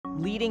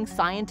leading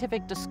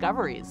scientific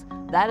discoveries.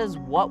 That is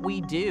what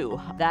we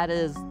do. That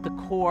is the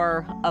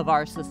core of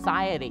our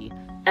society.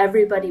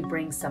 Everybody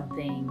brings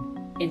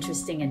something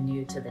interesting and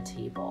new to the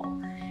table.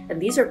 And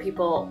these are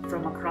people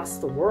from across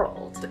the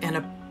world. And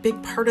a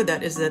big part of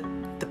that is that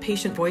the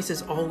patient voice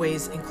is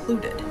always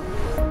included.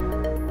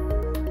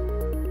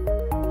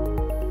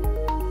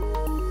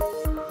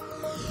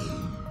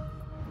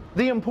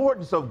 The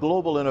importance of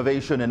global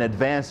innovation in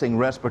advancing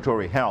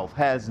respiratory health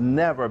has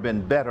never been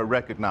better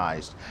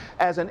recognized.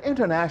 As an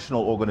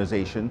international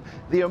organization,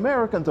 the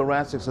American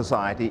Thoracic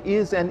Society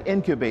is an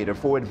incubator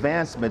for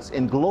advancements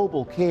in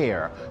global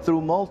care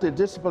through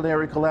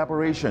multidisciplinary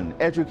collaboration,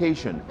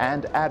 education,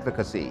 and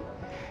advocacy.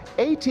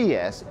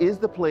 ATS is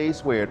the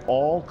place where it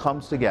all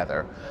comes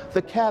together,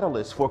 the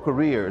catalyst for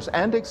careers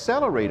and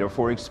accelerator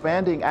for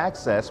expanding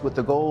access with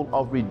the goal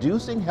of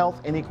reducing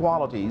health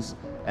inequalities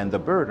and the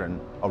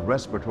burden of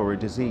respiratory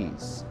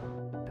disease.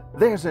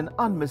 There's an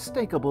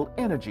unmistakable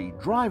energy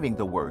driving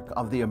the work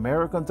of the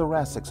American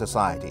Thoracic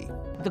Society.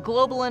 The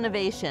global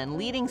innovation,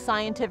 leading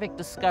scientific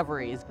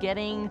discoveries,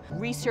 getting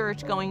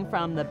research going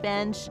from the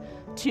bench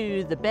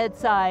to the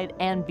bedside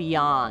and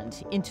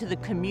beyond, into the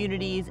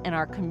communities and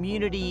our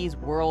communities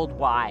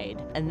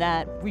worldwide. And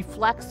that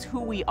reflects who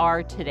we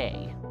are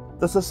today.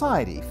 The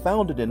Society,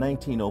 founded in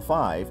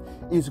 1905,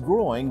 is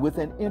growing with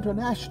an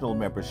international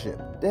membership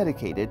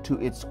dedicated to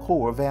its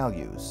core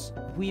values.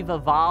 We've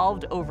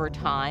evolved over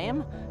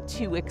time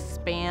to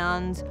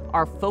expand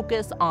our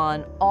focus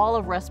on all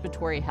of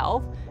respiratory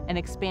health and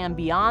expand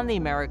beyond the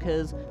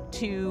Americas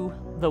to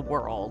the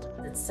world.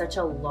 It's such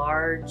a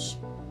large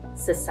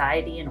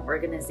society and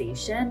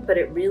organization, but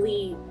it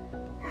really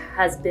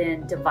has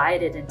been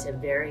divided into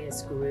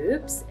various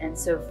groups and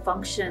so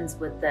functions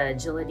with the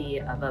agility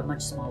of a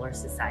much smaller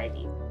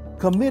society.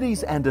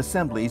 Committees and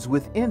assemblies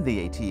within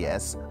the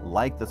ATS,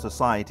 like the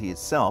Society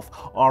itself,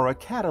 are a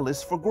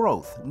catalyst for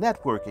growth,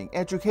 networking,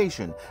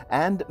 education,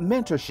 and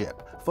mentorship,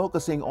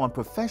 focusing on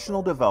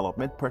professional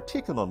development,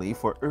 particularly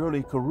for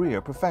early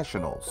career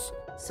professionals.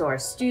 So our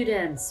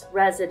students,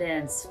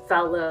 residents,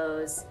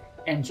 fellows,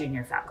 and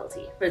junior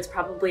faculty. It's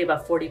probably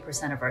about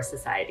 40% of our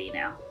society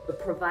now. We're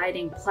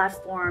providing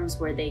platforms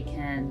where they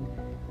can,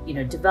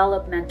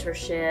 develop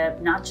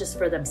mentorship, not just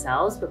for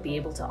themselves, but be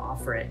able to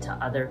offer it to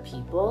other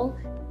people.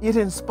 It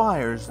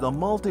inspires the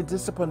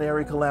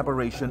multidisciplinary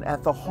collaboration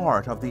at the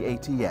heart of the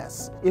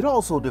ATS. It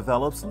also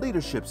develops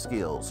leadership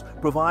skills,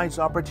 provides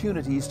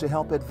opportunities to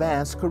help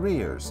advance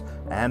careers,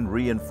 and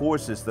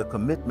reinforces the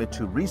commitment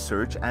to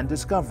research and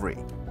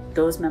discovery.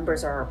 Those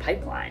members are our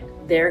pipeline.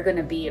 They're going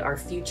to be our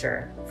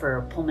future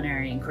for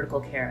pulmonary and critical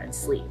care and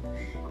sleep.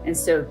 And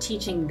so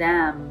teaching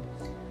them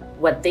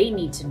what they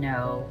need to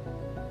know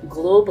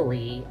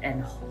globally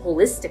and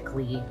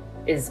holistically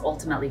is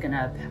ultimately going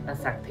to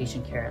affect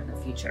patient care in the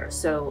future.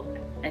 So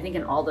I think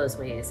in all those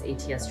ways,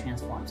 ATS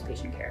transforms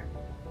patient care.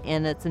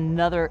 And it's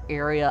another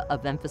area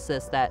of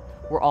emphasis that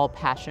we're all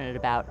passionate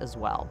about as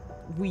well.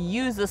 We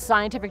use the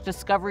scientific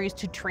discoveries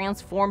to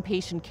transform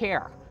patient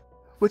care,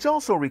 which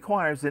also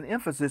requires an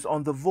emphasis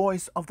on the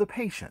voice of the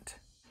patient.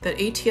 That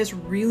ATS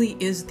really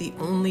is the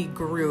only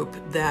group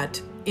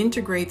that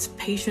integrates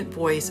patient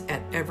voice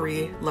at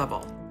every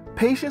level.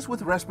 Patients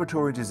with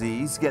respiratory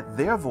disease get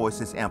their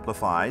voices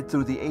amplified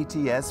through the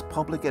ATS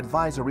Public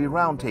Advisory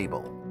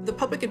Roundtable. The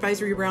Public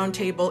Advisory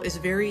Roundtable is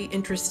very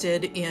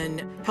interested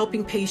in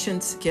helping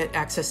patients get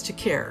access to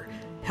care,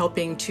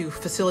 helping to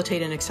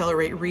facilitate and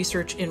accelerate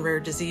research in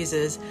rare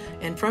diseases,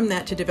 and from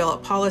that to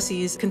develop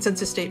policies,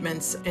 consensus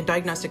statements, and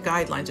diagnostic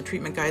guidelines and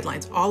treatment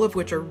guidelines, all of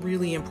which are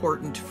really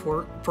important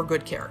for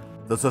good care.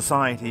 The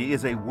Society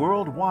is a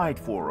worldwide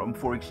forum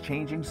for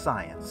exchanging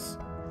science.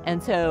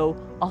 And so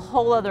a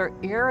whole other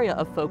area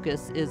of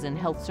focus is in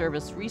health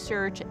service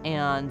research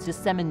and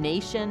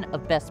dissemination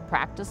of best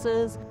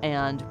practices.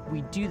 And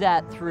we do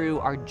that through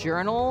our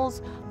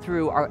journals,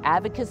 through our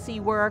advocacy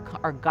work,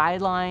 our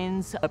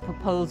guidelines,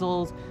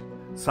 proposals.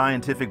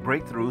 Scientific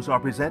breakthroughs are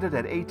presented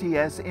at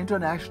ATS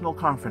international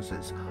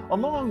conferences,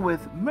 along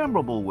with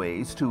memorable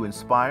ways to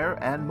inspire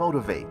and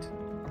motivate.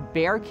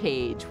 Bear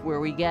Cage, where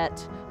we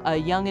get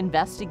young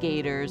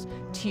investigators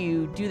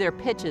to do their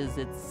pitches.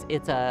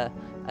 It's a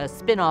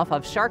spin-off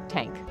of Shark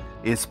Tank.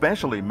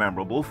 Especially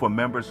memorable for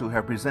members who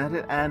have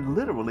presented and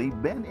literally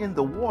been in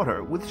the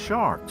water with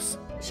sharks.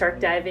 Shark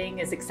diving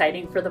is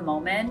exciting for the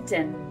moment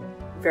and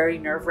very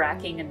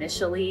nerve-wracking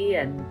initially,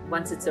 and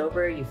once it's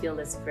over you feel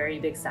this very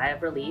big sigh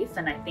of relief,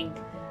 and I think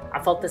I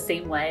felt the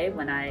same way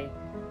when I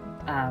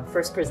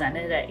first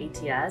presented at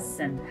ATS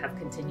and have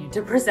continued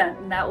to present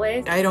in that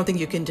way. I don't think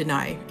you can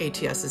deny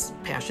ATS's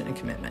passion and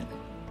commitment.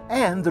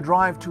 And the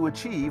drive to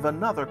achieve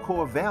another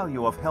core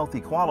value of health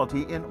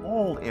equality in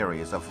all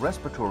areas of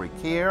respiratory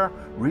care,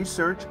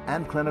 research,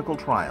 and clinical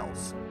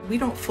trials. We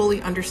don't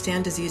fully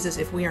understand diseases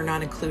if we are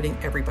not including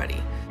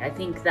everybody. I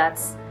think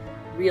that's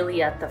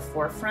really at the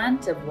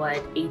forefront of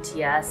what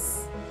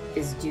ATS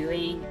is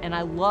doing. And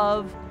I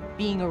love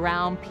being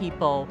around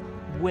people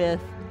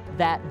with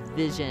that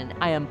vision.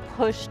 I am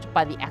pushed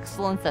by the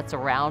excellence that's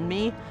around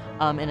me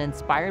and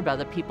inspired by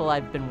the people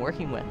I've been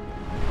working with.